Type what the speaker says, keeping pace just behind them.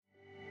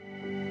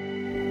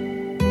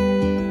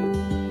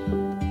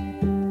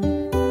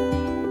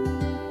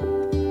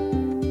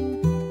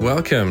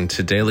welcome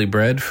to Daily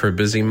Bread for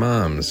Busy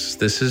Moms.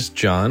 This is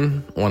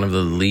John, one of the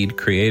lead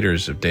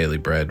creators of Daily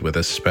Bread, with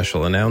a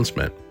special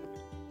announcement.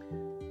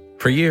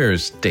 For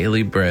years,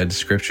 Daily Bread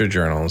scripture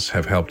journals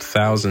have helped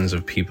thousands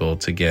of people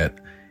to get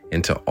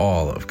into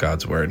all of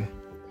God's Word.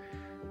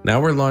 Now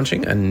we're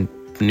launching a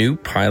new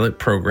pilot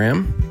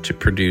program to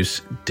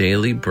produce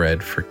Daily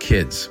Bread for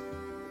kids.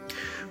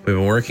 We've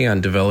been working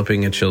on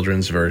developing a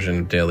children's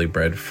version of Daily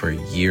Bread for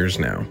years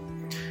now.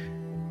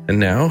 And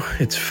now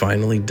it's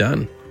finally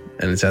done,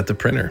 and it's at the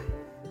printer.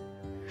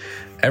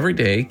 Every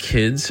day,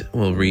 kids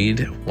will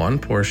read one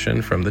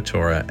portion from the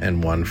Torah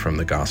and one from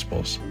the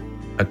Gospels,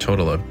 a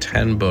total of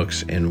 10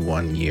 books in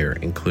 1 year,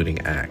 including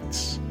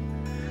Acts.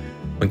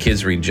 When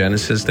kids read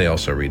Genesis, they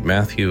also read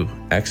Matthew,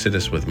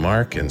 Exodus with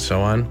Mark, and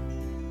so on.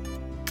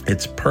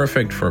 It's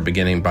perfect for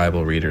beginning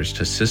Bible readers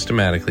to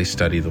systematically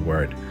study the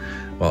Word,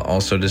 while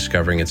also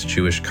discovering its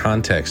Jewish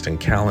context and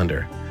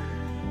calendar.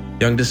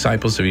 Young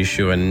disciples of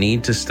Yeshua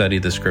need to study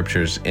the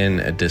Scriptures in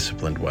a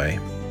disciplined way.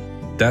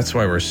 That's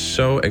why we're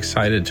so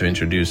excited to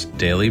introduce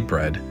Daily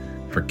Bread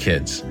for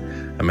Kids,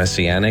 a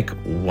messianic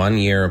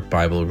 1-year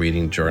Bible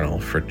reading journal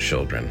for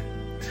children.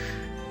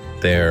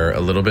 They're a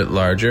little bit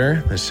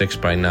larger. They're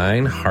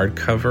 6x9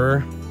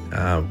 hardcover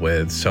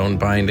with sewn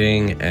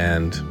binding,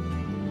 and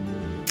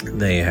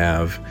they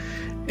have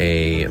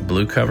a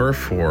blue cover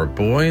for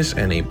boys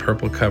and a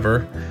purple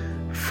cover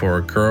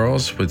for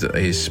girls with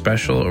a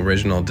special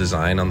original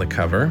design on the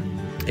cover.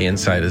 The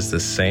inside is the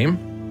same.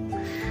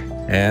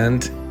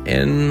 And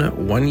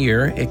in 1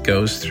 year, it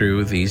goes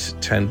through these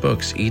 10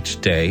 books each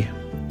day,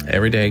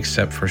 every day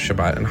except for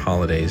Shabbat and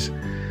holidays.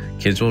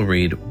 Kids will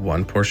read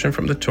one portion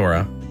from the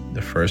Torah,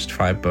 the first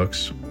 5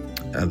 books,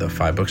 the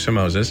 5 books of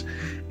Moses,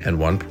 and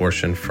one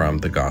portion from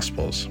the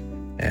Gospels.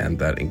 And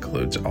that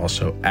includes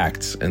also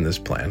Acts in this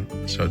plan.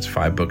 So it's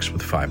 5 books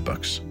with 5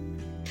 books.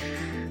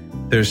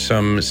 There's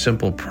some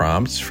simple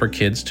prompts for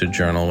kids to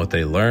journal what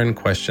they learn.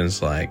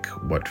 Questions like,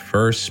 what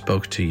verse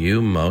spoke to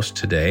you most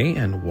today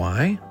and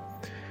why?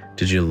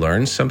 Did you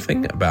learn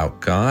something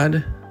about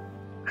God?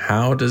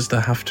 How does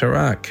the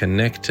Haftarah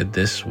connect to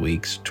this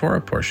week's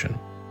Torah portion?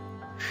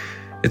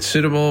 It's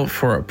suitable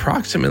for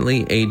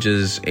approximately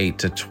ages 8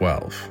 to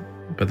 12,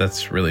 but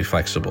that's really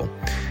flexible.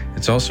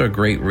 It's also a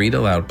great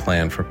read-aloud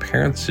plan for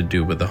parents to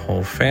do with the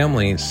whole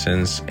family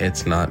since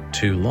it's not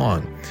too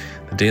long.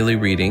 The daily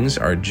readings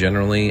are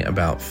generally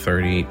about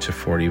 30 to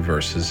 40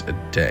 verses a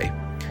day,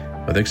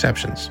 with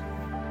exceptions.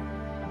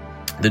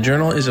 The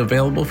journal is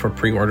available for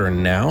pre-order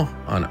now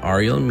on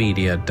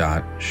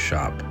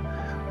arielmedia.shop.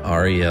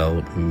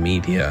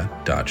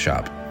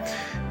 arielmedia.shop.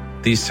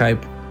 These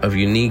type of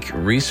unique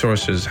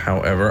resources,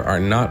 however, are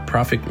not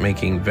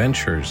profit-making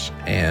ventures,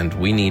 and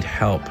we need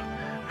help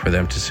for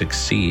them to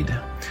succeed.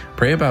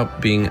 Pray about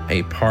being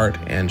a part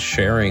and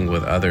sharing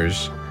with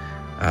others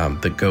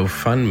the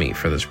GoFundMe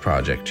for this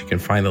project. You can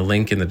find the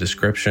link in the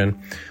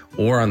description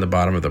or on the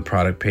bottom of the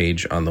product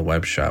page on the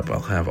web shop. I'll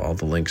have all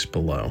the links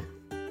below.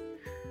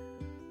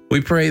 We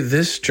pray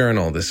this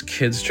journal, this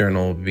kids'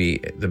 journal, will be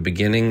the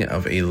beginning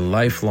of a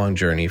lifelong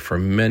journey for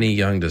many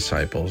young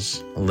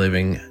disciples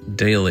living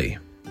daily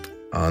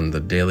on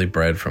the daily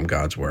bread from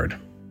God's Word.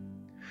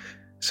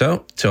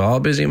 So, to all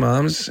busy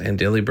moms and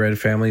Daily Bread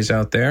families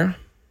out there,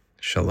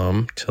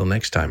 shalom till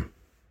next time.